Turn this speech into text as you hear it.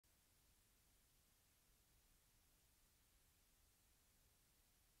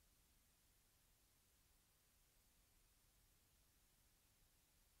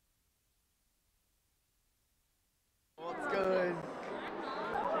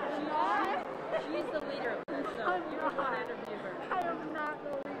She's the leader of this, so I'm you not. want to interview her. I am not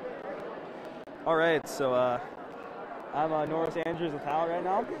the leader. All right, so I'm Norris Andrews with Hal right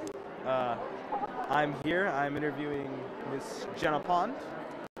now. I'm here. I'm interviewing Miss Jenna Pond.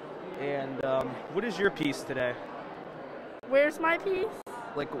 And what is your piece today? Where's my piece?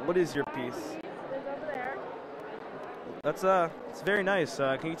 Like, what is your piece? It's over there. That's it's very nice.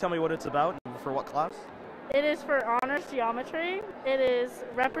 Can you tell me what it's about and for what class? It is for honors geometry. It is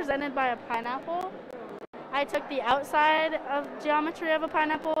represented by a pineapple. I took the outside of geometry of a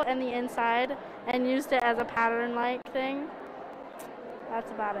pineapple and the inside and used it as a pattern-like thing. That's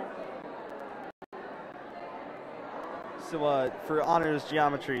about it. So for honors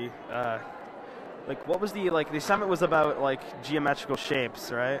geometry, like what was the assignment was about like geometrical shapes,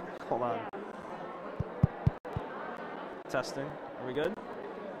 right? Hold on. Testing. Are we good?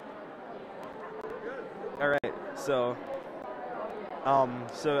 All right. So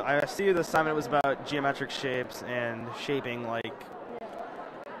I see the assignment was about geometric shapes and shaping like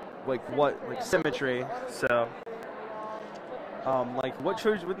symmetry. So like what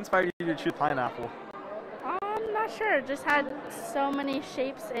inspired you to choose pineapple? I'm not sure. It just had so many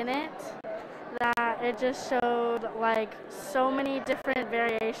shapes in it that it just showed like so many different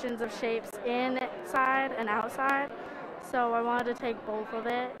variations of shapes inside and outside. So I wanted to take both of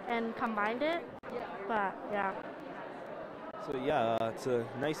it and combined it. But yeah. So yeah, it's a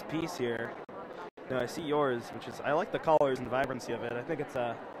nice piece here. You know, I see yours, which is I like the colors and the vibrancy of it. I think it's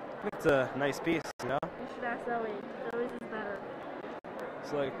a nice piece, you know. You should ask Zoe. Zoe's is better.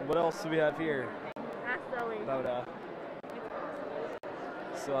 So like, what else do we have here? Ask Zoe. About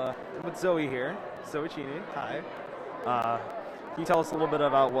with Zoe here. Zoe Cheney. Hi. Can you tell us a little bit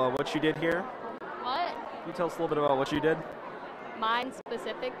about what you did here? What? Can you tell us a little bit about what you did? Mine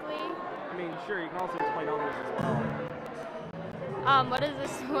specifically? I mean, sure. You can also explain others as well. What is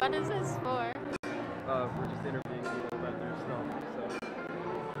this? What is this for? We're just interviewing people about their stuff. So,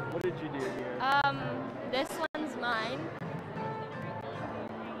 what did you do here? This one's mine.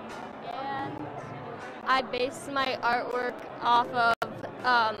 And I based my artwork off of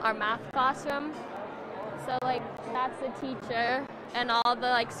our math classroom. So like that's the teacher, and all the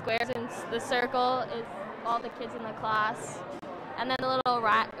like squares in the circle is all the kids in the class. And then the little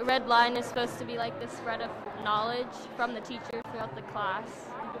red line is supposed to be like the spread of knowledge from the teacher throughout the class.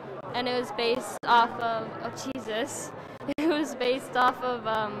 And it was based off of, oh Jesus, it was based off of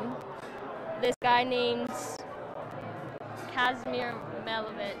this guy named Kazimir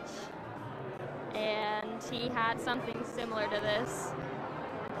Melovich. And he had something similar to this.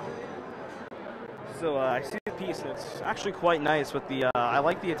 So I see the piece, and it's actually quite nice with the, I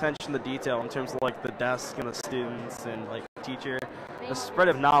like the attention to detail in terms of like the desk and the students and like the teacher. The spread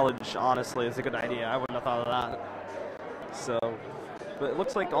of knowledge, honestly, is a good idea. I wouldn't have thought of that. So, but it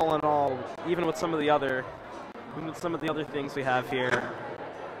looks like all in all, even with some of the other things we have here,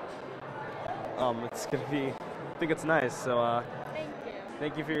 it's gonna be, I think it's nice. So, Thank you.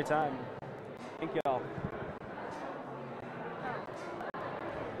 thank you for your time. Thank you all.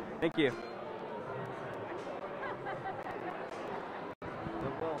 Thank you.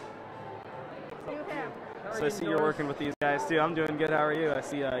 So I see you're working with these guys too. I'm doing good. How are you? I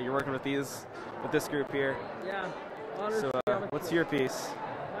see you're working with this group here. Yeah. Honors So geometry. what's your piece?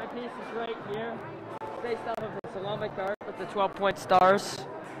 My piece is right here. It's based off of Islamic art with the 12-point stars.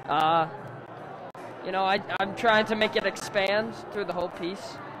 You know, I'm trying to make it expand through the whole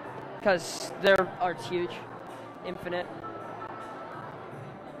piece because their art's huge, infinite.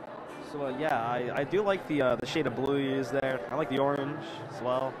 So yeah, I do like the shade of blue you used there. I like the orange as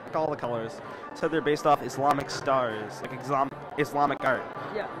well. I like all the colors. So they're based off Islamic stars, like Islamic art.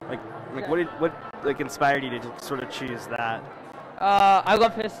 Yeah. Like Yeah. what inspired you to sort of choose that? I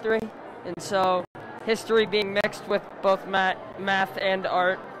love history, and so history being mixed with both math and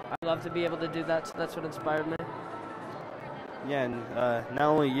art, I love to be able to do that. So that's what inspired me. Yeah, and not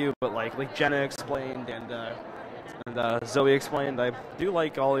only you, but like Jenna explained and Zoe explained, I do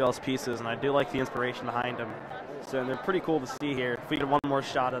like all y'all's pieces, and I do like the inspiration behind them. So they're pretty cool to see here. If we get one more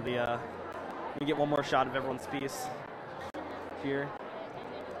shot of we get one more shot of everyone's piece here.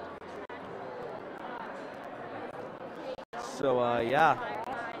 So yeah.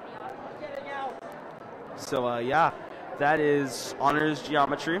 So yeah, that is honors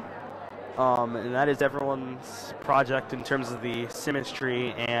geometry, and that is everyone's project in terms of the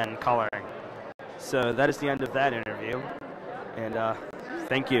symmetry and coloring. So that is the end of that interview, and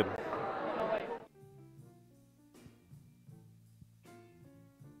thank you.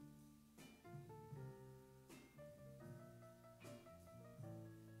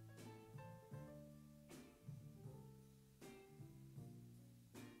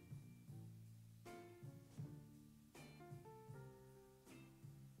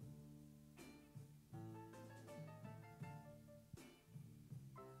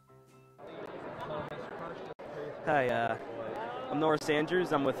 Hi, I'm Norris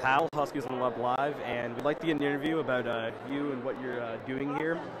Sanders. I'm with Hal, Huskies on the Web Live, and we'd like to get an interview about you and what you're doing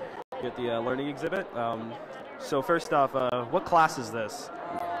here at the learning exhibit. So first off, what class is this?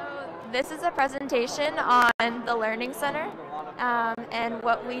 This is a presentation on the Learning Center and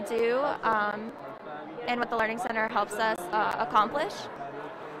what we do and what the Learning Center helps us accomplish.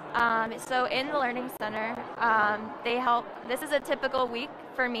 So in the Learning Center, this is a typical week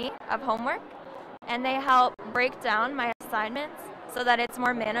for me of homework, and they help break down my assignments so that it's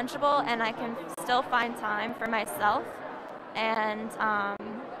more manageable and I can still find time for myself and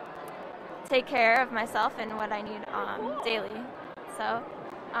take care of myself and what I need daily. So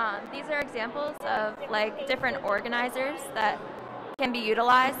these are examples of like different organizers that can be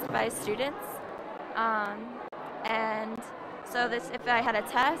utilized by students. And so if I had a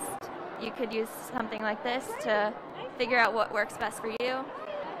test, you could use something like this to figure out what works best for you.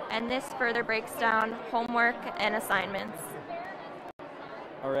 And this further breaks down homework and assignments.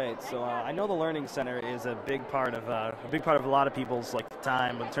 All right, so I know the Learning Center is a big part of a lot of people's like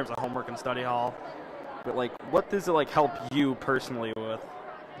time in terms of homework and study hall. But like, what does it like help you personally with?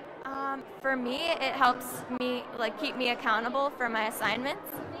 For me, it helps me like keep me accountable for my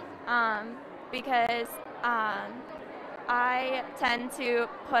assignments because I tend to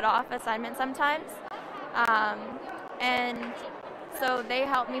put off assignments sometimes, and so they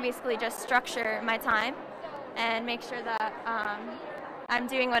help me basically just structure my time and make sure that I'm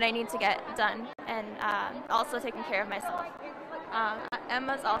doing what I need to get done and also taking care of myself.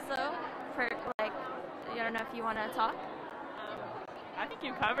 Emma's also, I don't know if you want to talk. I think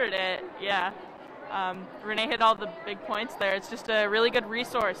you covered it, yeah. Renee hit all the big points there. It's just a really good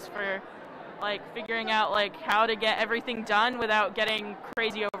resource for like figuring out like how to get everything done without getting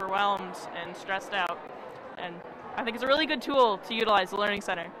crazy overwhelmed and stressed out. And I think it's a really good tool to utilize the Learning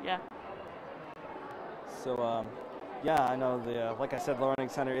Center, yeah. So, yeah, I know like I said, the Learning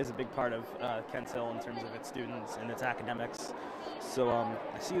Center is a big part of Kent Hill in terms of its students and its academics. So,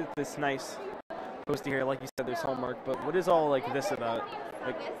 I see that this nice poster here, like you said, there's homework, but what is all like this about?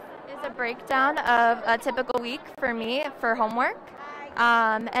 Like, this is a breakdown of a typical week for me for homework,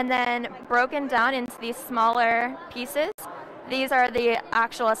 and then broken down into these smaller pieces. These are the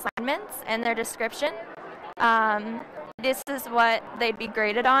actual assignments and their description. This is what they'd be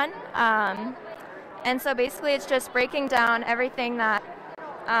graded on. And so basically it's just breaking down everything that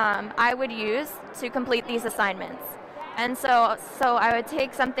I would use to complete these assignments. And so I would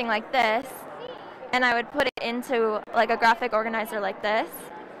take something like this and I would put it into like a graphic organizer like this,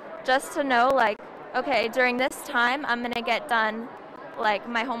 just to know like, okay, during this time I'm gonna get done like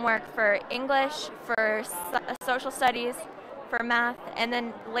my homework for English, for social studies, for math, and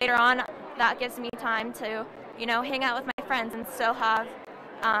then later on that gives me time to, you know, hang out with my friends and still have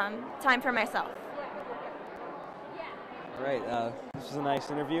time for myself. all right, this was a nice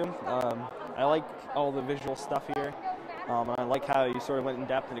interview. I like all the visual stuff here. And I like how you sort of went in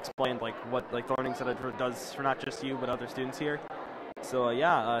depth and explained like what like the Learning Center does for not just you but other students here. So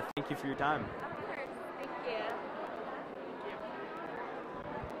yeah, thank you for your time. Thank you.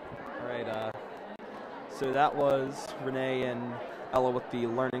 All right, so that was Renee and Ella with the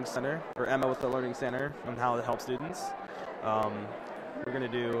Learning Center, or Emma with the Learning Center, and how it helps students. We're gonna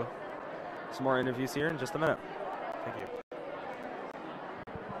do some more interviews here in just a minute. Thank you.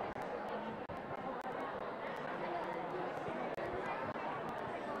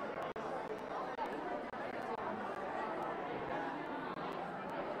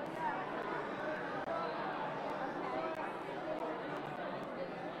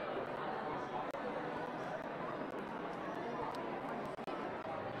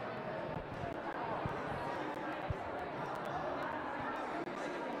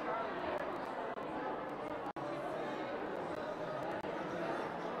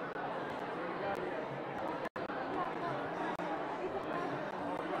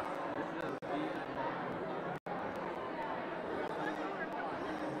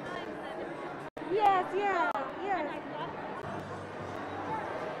 Yes, yeah, yes.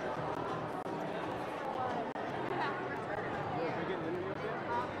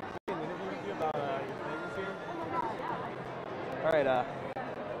 All right,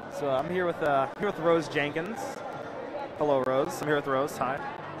 so I'm here with Rose Jenkins. Hello, Rose. I'm here with Rose. Hi.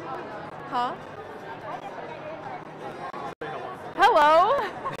 Huh? Hello.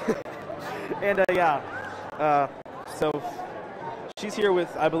 And so she's here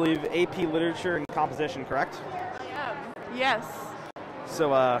with, I believe, AP Literature and Composition, correct? I am. Yes. So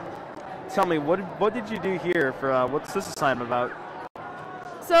tell me, what did you do here for what's this assignment about?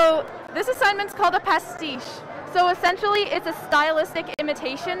 So this assignment's called a pastiche. So essentially, it's a stylistic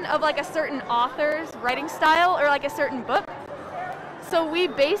imitation of like a certain author's writing style or like a certain book. So we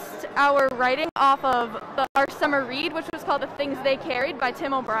based our writing off of our summer read, which was called The Things They Carried by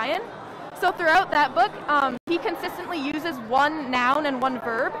Tim O'Brien. So throughout that book, he consistently uses one noun and one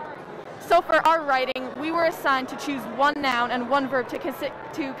verb. So for our writing, we were assigned to choose one noun and one verb to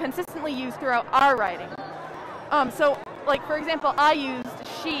consistently use throughout our writing. So, like, for example, I used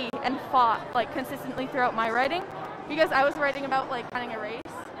she and fought, like, consistently throughout my writing because I was writing about, like, running a race.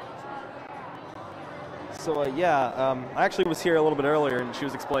 So, I actually was here a little bit earlier, and she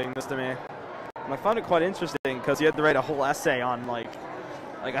was explaining this to me. And I found it quite interesting because you had to write a whole essay on, like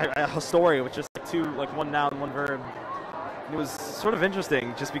a story with just like one noun, one verb. And it was sort of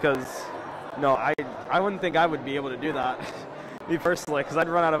interesting just because, I wouldn't think I would be able to do that, me personally, because I'd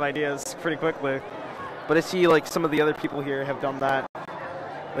run out of ideas pretty quickly. But I see, like, some of the other people here have done that.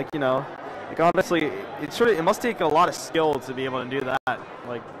 Like, honestly, it must take a lot of skill to be able to do that.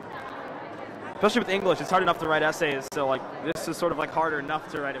 Like, especially with English, it's hard enough to write essays, so, like, this is sort of, like, harder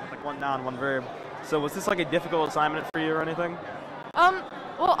enough to write it with, like, one noun, one verb. So was this, like, a difficult assignment for you or anything?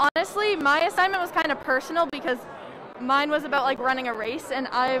 Well, honestly, my assignment was kind of personal because mine was about, like, running a race, and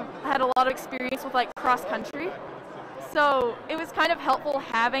I've had a lot of experience with, like, cross-country. So it was kind of helpful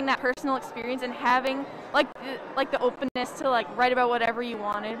having that personal experience and having like the openness to like write about whatever you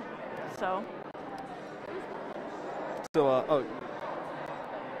wanted. So.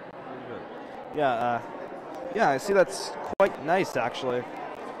 I see that's quite nice actually.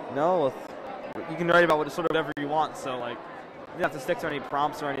 You can write about sort of whatever you want. So like, you don't have to stick to any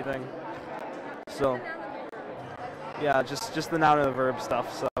prompts or anything. So. Yeah, just the noun and the verb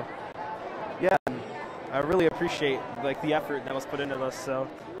stuff. So. Yeah. I really appreciate like the effort that was put into this. So,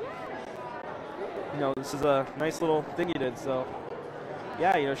 this is a nice little thing you did. So,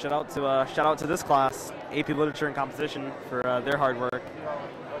 yeah, shout out to this class, AP Literature and Composition, for their hard work.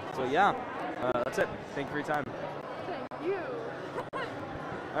 So, yeah, that's it. Thank you for your time. Thank you.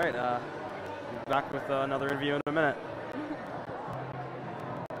 All right, back with another interview in a minute.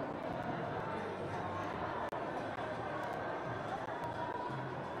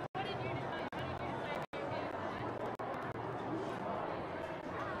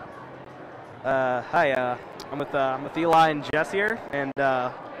 Hi, I'm with Eli and Jess here, and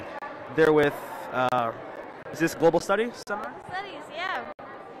they're with, is this Global Studies Seminar? Studies, yeah.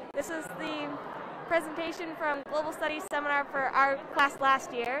 This is the presentation from Global Studies Seminar for our class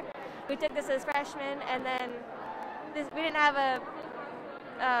last year. We took this as freshmen, and then we didn't have a,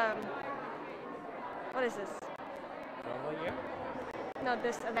 what is this? Global year? No,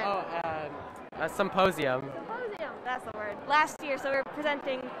 this event. A symposium. Symposium, that's the word. Last year, so we're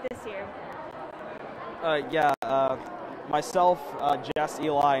presenting this year. Myself, Jess,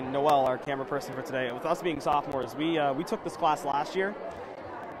 Eli, and Noel, our camera person for today. With us being sophomores, we took this class last year,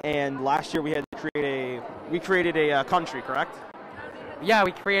 and last year we had to created a country, correct? Yeah,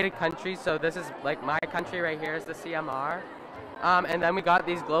 we created countries. So this is like my country right here is the CMR, and then we got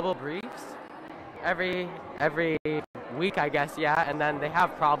these global briefs every week, I guess. Yeah, and then they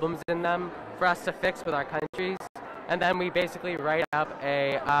have problems in them for us to fix with our countries, and then we basically write up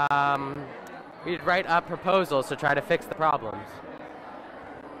we'd write up proposals to try to fix the problems.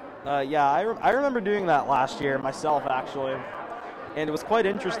 I remember doing that last year myself, actually, and it was quite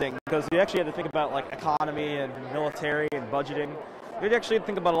interesting because we actually had to think about like economy and military and budgeting. We actually had to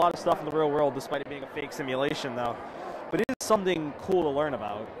think about a lot of stuff in the real world, despite it being a fake simulation, though. But it is something cool to learn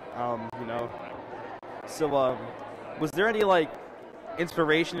about, So, was there any like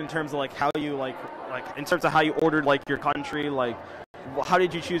inspiration in terms of like how you in terms of how you ordered like your country, like? How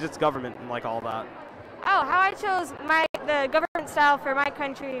did you choose its government and like all that? Oh, how I chose the government style for my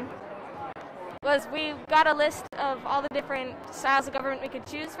country was we got a list of all the different styles of government we could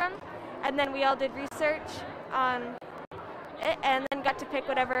choose from, and then we all did research on it, and then got to pick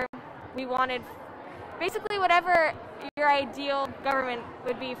whatever we wanted. Basically, whatever your ideal government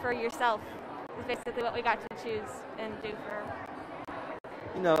would be for yourself is basically what we got to choose and do for.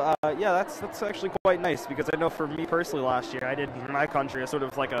 That's actually quite nice because I know for me personally last year I did my country as sort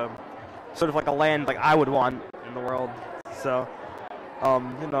of like a land like I would want in the world. So,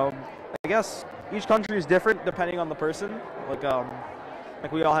 I guess each country is different depending on the person.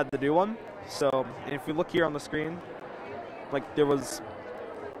 Like we all had to do one. So if we look here on the screen, like there was,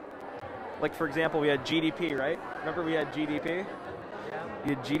 like for example, we had GDP, right? Remember we had GDP? Yeah.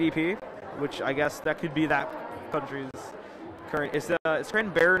 You had GDP, which I guess that could be that country's current. Is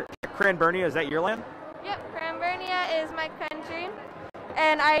Cranbernia, is that your land? Yep, Cranbernia is my country,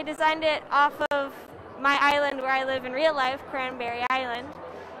 and I designed it off of my island where I live in real life, Cranberry Island,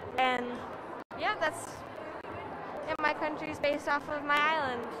 and yeah, that's and my country is based off of my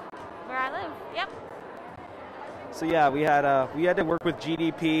island, where I live. Yep. So yeah, we had to work with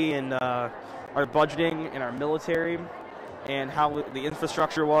GDP and our budgeting and our military, and how the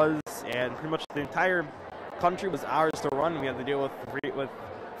infrastructure was, and pretty much the entire country was ours to run. We had to deal with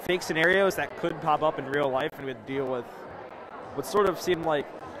fake scenarios that could pop up in real life, and we had to deal with what sort of seemed like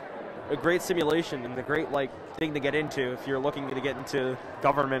a great simulation and the great thing to get into if you're looking to get into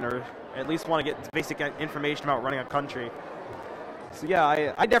government, or at least want to get basic information about running a country. So yeah,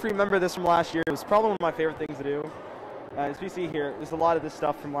 I definitely remember this from last year. It was probably one of my favorite things to do. As we see here, there's a lot of this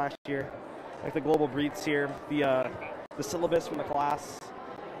stuff from last year, like the global briefs here, the syllabus from the class,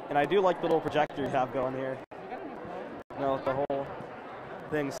 and I do like the little projector you have going here. You know, the whole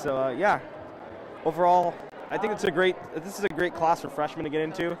thing. So yeah, overall, I think this is a great class for freshmen to get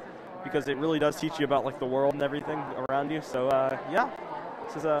into, because it really does teach you about the world and everything around you. So yeah,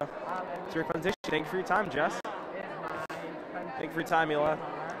 this is a great presentation. Thank you for your time, Jess. Thank you for your time, Mila.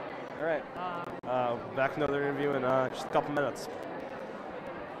 All right, back to another interview in just a couple minutes.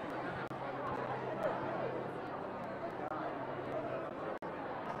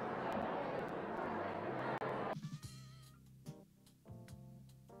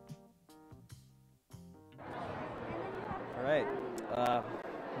 All right,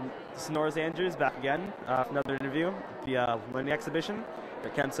 this is Norris Andrews back again for another interview, the learning exhibition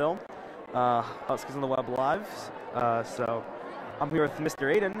at Kensal, Huskies on the Web Live. So I'm here with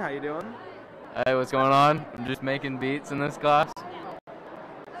Mr. Aiden. How you doing? Hey, what's going on? I'm just making beats in this class.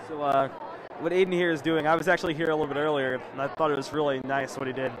 So what Aiden here is doing, I was actually here a little bit earlier, and I thought it was really nice what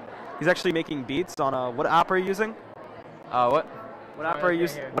he did. He's actually making beats on what app are you using? What? What app are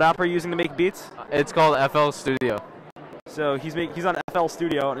you using to make beats? It's called FL Studio. So he's on FL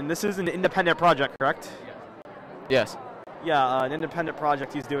Studio, and this is an independent project, correct? Yes. Yeah, an independent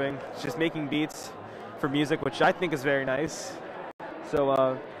project he's doing. He's just making beats for music, which I think is very nice.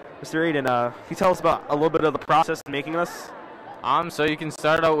 So, Mr. Aiden, can you tell us about a little bit of the process of making this? So you can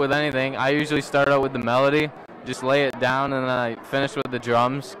start out with anything. I usually start out with the melody, just lay it down, and then I finish with the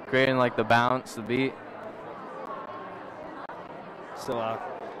drums, creating the bounce, the beat. So,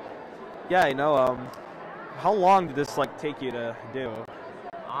 yeah, how long did this take you to do?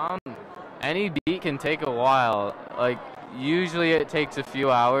 Any beat can take a while. Usually it takes a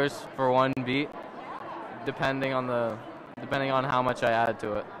few hours for one beat, depending on how much I add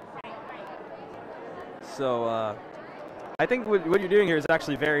to it. So, I think what you're doing here is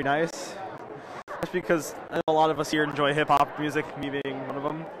actually very nice. Just because I know a lot of us here enjoy hip-hop music, me being one of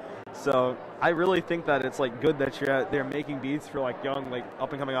them. So I really think that it's good that you're out there making beats for young,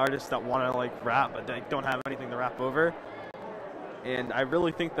 up-and-coming artists that want to rap, but they don't have anything to rap over. And I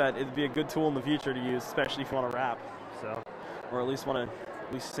really think that it'd be a good tool in the future to use, especially if you want to rap. So, or at least want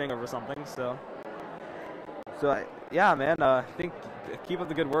to sing over something. So yeah, man. I think keep up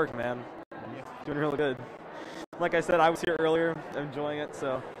the good work, man. You're doing really good. Like I said, I was here earlier, enjoying it.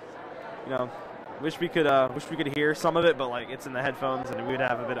 So, wish we could hear some of it, but it's in the headphones, and we would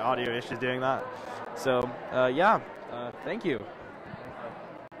have a bit of audio issues doing that. So yeah, thank you.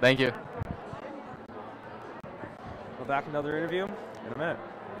 Thank you. We'll back another interview in a minute.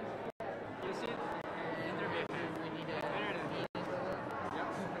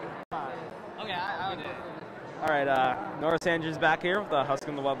 Okay, I'll do it. All right, Norris Andrews back here with the Huskies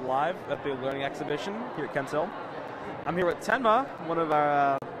on the Web Live at the Learning Exhibition here at Kensal. I'm here with Tenma, one of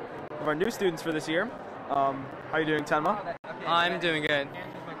our new students for this year. How are you doing, Tenma? I'm doing good.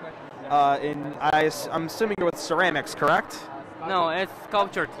 I'm assuming you're with ceramics, correct? No, it's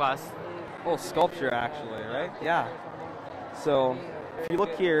sculpture class. Oh, sculpture, actually, right? Yeah. So, if you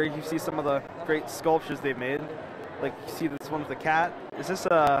look here, you see some of the great sculptures they've made. You see this one with the cat. Is this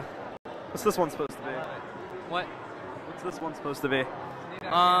what's this one supposed to be? What? What's this one supposed to be?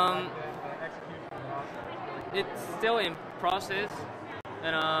 It's still in process,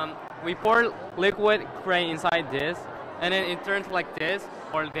 and we pour liquid clay inside this, and then it turns like this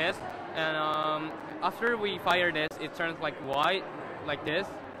or this, and after we fire this, it turns white, like this,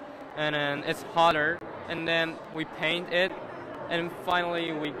 and then it's hotter, and then we paint it, and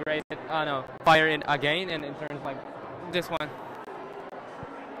finally we fire it again, and it turns like this one.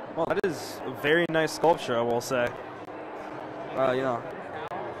 Well, that is a very nice sculpture, I will say.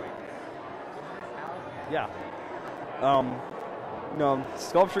 Yeah.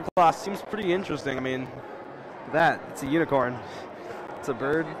 Sculpture class seems pretty interesting. I mean, it's a unicorn. It's a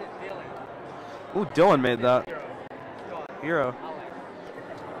bird. Ooh, Dylan made that. Hero.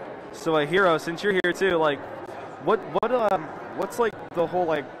 So, Hero, since you're here too, what's the whole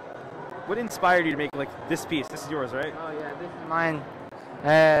what inspired you to make this piece? This is yours, right? Oh yeah, this is mine.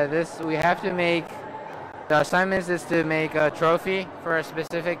 We have to make The assignment is to make a trophy for a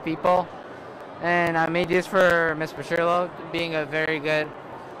specific people. And I made this for Miss Pachirlo, being a very good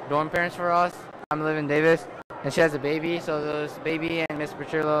dorm parents for us. I'm living in Davis, and she has a baby, so those baby and Miss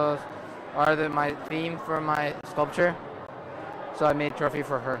Pachirlo are my theme for my sculpture. So I made a trophy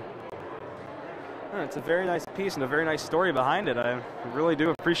for her. It's a very nice piece and a very nice story behind it. I really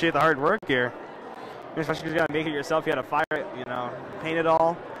do appreciate the hard work here. Especially because you gotta make it yourself, you gotta fire it, you know, paint it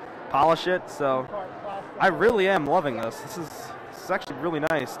all, polish it. So I really am loving this. This is actually really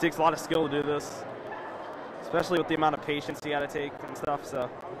nice. It takes a lot of skill to do this, especially with the amount of patience you gotta take and stuff. So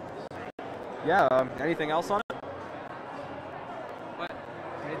yeah, anything else on it? What?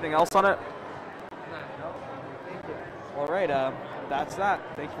 Anything else on it? No. All right, that's that.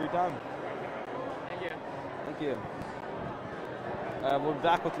 Thanks for your time. Thank you. Thank you. We'll be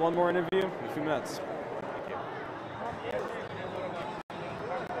back with one more interview in a few minutes.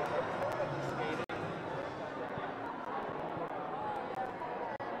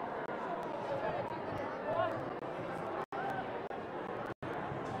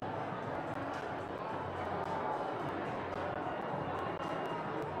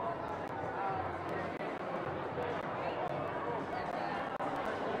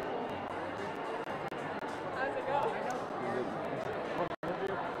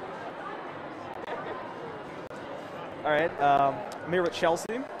 All right, I'm here with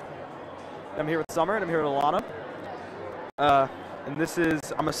Chelsea. I'm here with Summer, and I'm here with Alana. And this is,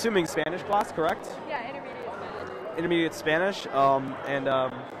 I'm assuming, Spanish class, correct? Yeah, intermediate Spanish. Intermediate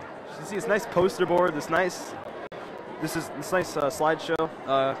Spanish. You see this nice poster board, this nice slideshow.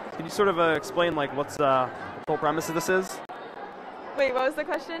 Can you sort of explain like what's the whole premise of this is? Wait, what was the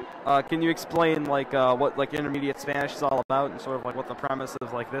question? Can you explain like what like intermediate Spanish is all about, and sort of like what the premise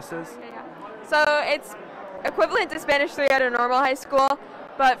of like this is? Yeah. So it's equivalent to Spanish 3 at a normal high school,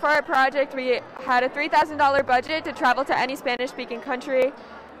 but for our project we had a $3,000 budget to travel to any Spanish-speaking country.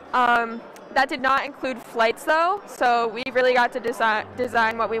 That did not include flights though, so we really got to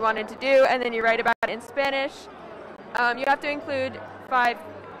design what we wanted to do, and then you write about it in Spanish. You have to include 5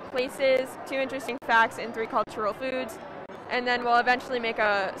 places, 2 interesting facts, and 3 cultural foods, and then we'll eventually make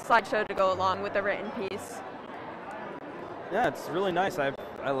a slideshow to go along with the written piece. Yeah, it's really nice. I'm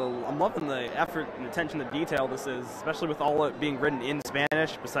loving the effort and attention to detail this is, especially with all it being written in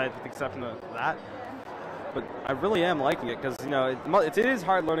Spanish, besides with the exception of that. But I really am liking it because, you know, it is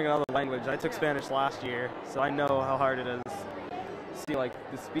hard learning another language. I took Spanish last year, so I know how hard it is to see, like,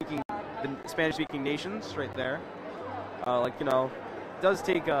 the Spanish-speaking nations right there. Like, you know, it does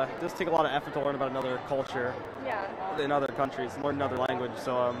take a lot of effort to learn about another culture in other countries, learn another language.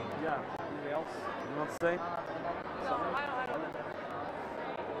 So, yeah. Anything else you want to say?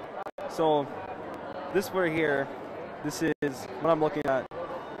 So, this right here, this is what I'm looking at.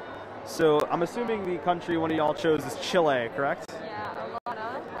 So, I'm assuming the country one of y'all chose is Chile, correct? Yeah, a lot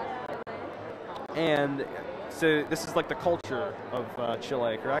of Chile. And so, this is like the culture of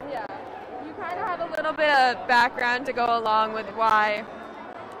Chile, correct? Yeah. You kind of have a little bit of background to go along with why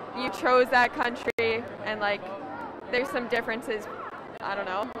you chose that country, and like, there's some differences. I don't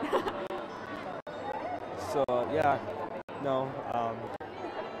know. So, yeah. No,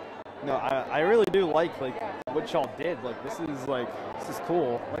 I really do like what y'all did. Like this is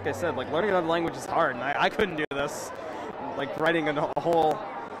cool. Like I said, like learning another language is hard, and I couldn't do this. Like writing a whole,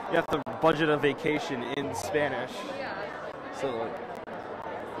 you have to budget a vacation in Spanish. So like,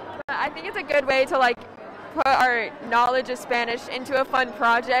 I think it's a good way to like put our knowledge of Spanish into a fun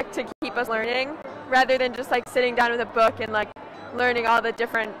project to keep us learning, rather than just like sitting down with a book and like learning all the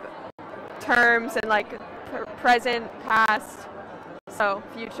different terms and like present, past, so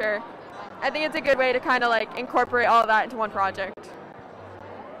future. I think it's a good way to kind of like incorporate all of that into one project.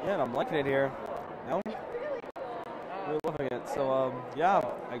 Yeah, and I'm liking it here. No, really loving it. So yeah,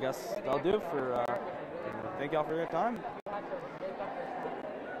 I guess that'll do it for. Thank y'all for your time.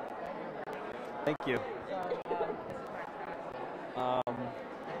 Thank you.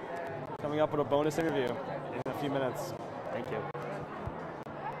 Coming up with a bonus interview in a few minutes. Thank you.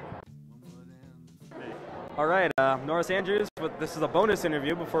 All right, Norris Andrews, this is a bonus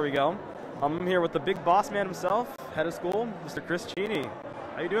interview before we go. I'm here with the big boss man himself, head of school, Mr. Chris Cheney.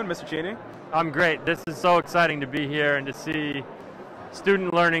 How you doing, Mr. Cheney? I'm great. This is so exciting to be here and to see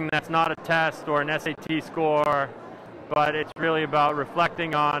student learning that's not a test or an SAT score, but it's really about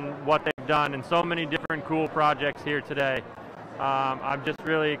reflecting on what they've done, and so many different cool projects here today. I'm just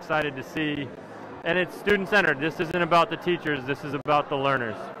really excited to see, and it's student-centered. This isn't about the teachers, this is about the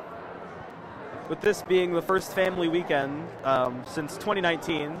learners. With this being the first family weekend since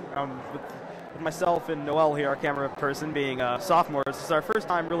 2019, with myself and Noel here, our camera person, being sophomores, this is our first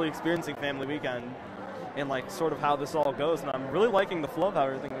time really experiencing family weekend. and like sort of how this all goes. And I'm really liking the flow of how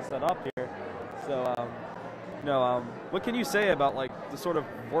everything is set up here. So, what can you say about like the sort of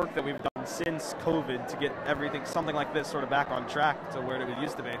work that we've done since COVID to get everything, something like this, sort of back on track to where it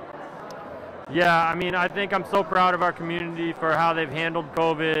used to be? Yeah, I mean, I think I'm so proud of our community for how they've handled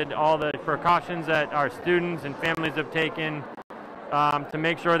COVID, all the precautions that our students and families have taken to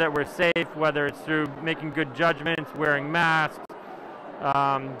make sure that we're safe, whether it's through making good judgments, wearing masks,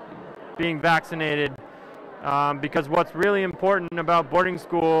 being vaccinated. Because what's really important about boarding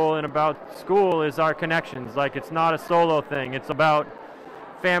school and about school is our connections. Like, it's not a solo thing. It's about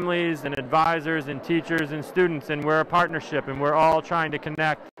families and advisors and teachers and students, and we're a partnership, and we're all trying to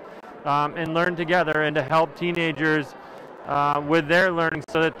connect and learn together and to help teenagers with their learning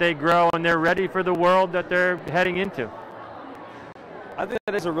so that they grow and they're ready for the world that they're heading into. I think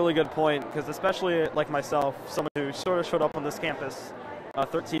that is a really good point, because especially like myself, someone who sort of showed up on this campus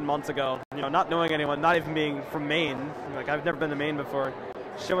 13 months ago, not knowing anyone, not even being from Maine, like I've never been to Maine before,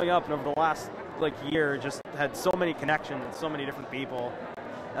 showing up, and over the last like year just had so many connections and so many different people.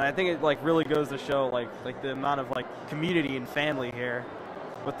 And I think it like really goes to show like the amount of like community and family here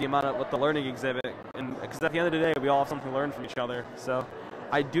with the learning exhibit, and because at the end of the day we all have something to learn from each other. So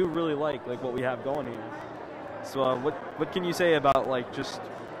I do really like what we have going here. So what can you say about like just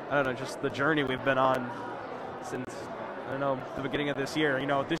the journey we've been on since the beginning of this year?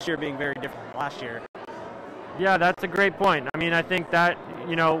 This year being very different from last year. Yeah, that's a great point. I mean, I think that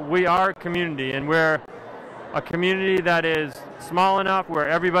we are a community, and we're a community that is small enough where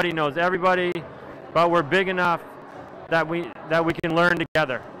everybody knows everybody, but we're big enough that we can learn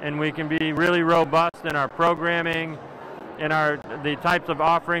together, and we can be really robust in our programming, in the types of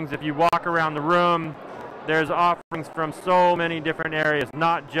offerings. If you walk around the room, there's offerings from so many different areas,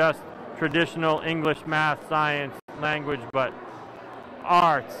 not just traditional English, math, science, language, but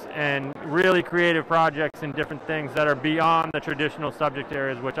arts and really creative projects and different things that are beyond the traditional subject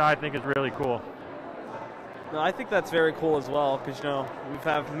areas, which I think is really cool. No, I think that's very cool as well, because we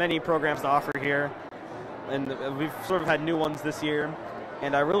have many programs to offer here, and we've sort of had new ones this year.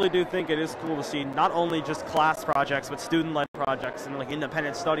 And I really do think it is cool to see not only just class projects, but student-led projects and like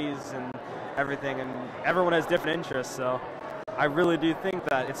independent studies and everything, and everyone has different interests. So I really do think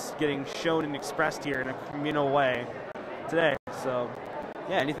that it's getting shown and expressed here in a communal way today. So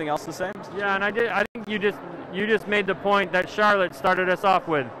yeah, anything else to say? Yeah, and I think you just made the point that Charlotte started us off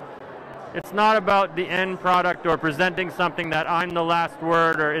with. It's not about the end product or presenting something that I'm the last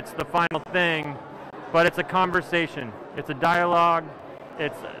word or it's the final thing, but it's a conversation. It's a dialogue.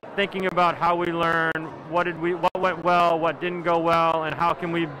 It's thinking about how we learn, what went well, what didn't go well, and how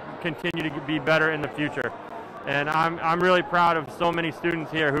can we continue to be better in the future. And I'm really proud of so many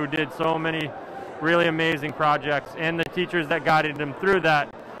students here who did so many really amazing projects, and the teachers that guided them through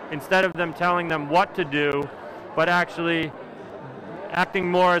that, instead of them telling them what to do, but actually acting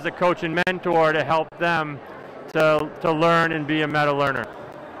more as a coach and mentor to help them to learn and be a meta learner.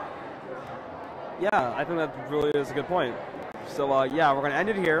 Yeah, I think that really is a good point. So yeah, we're going to end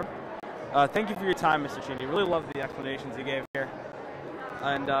it here. Thank you for your time, Mr. Cheney. Really love the explanations you gave here.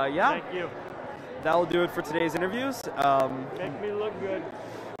 And yeah, thank you. That will do it for today's interviews. Make me look good.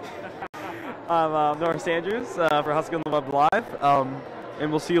 I'm Norris Andrews for Husky on the Web Live, and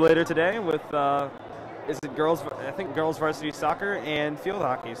we'll see you later today with is it girls? I think girls varsity soccer and field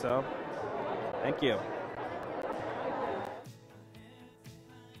hockey. So, thank you.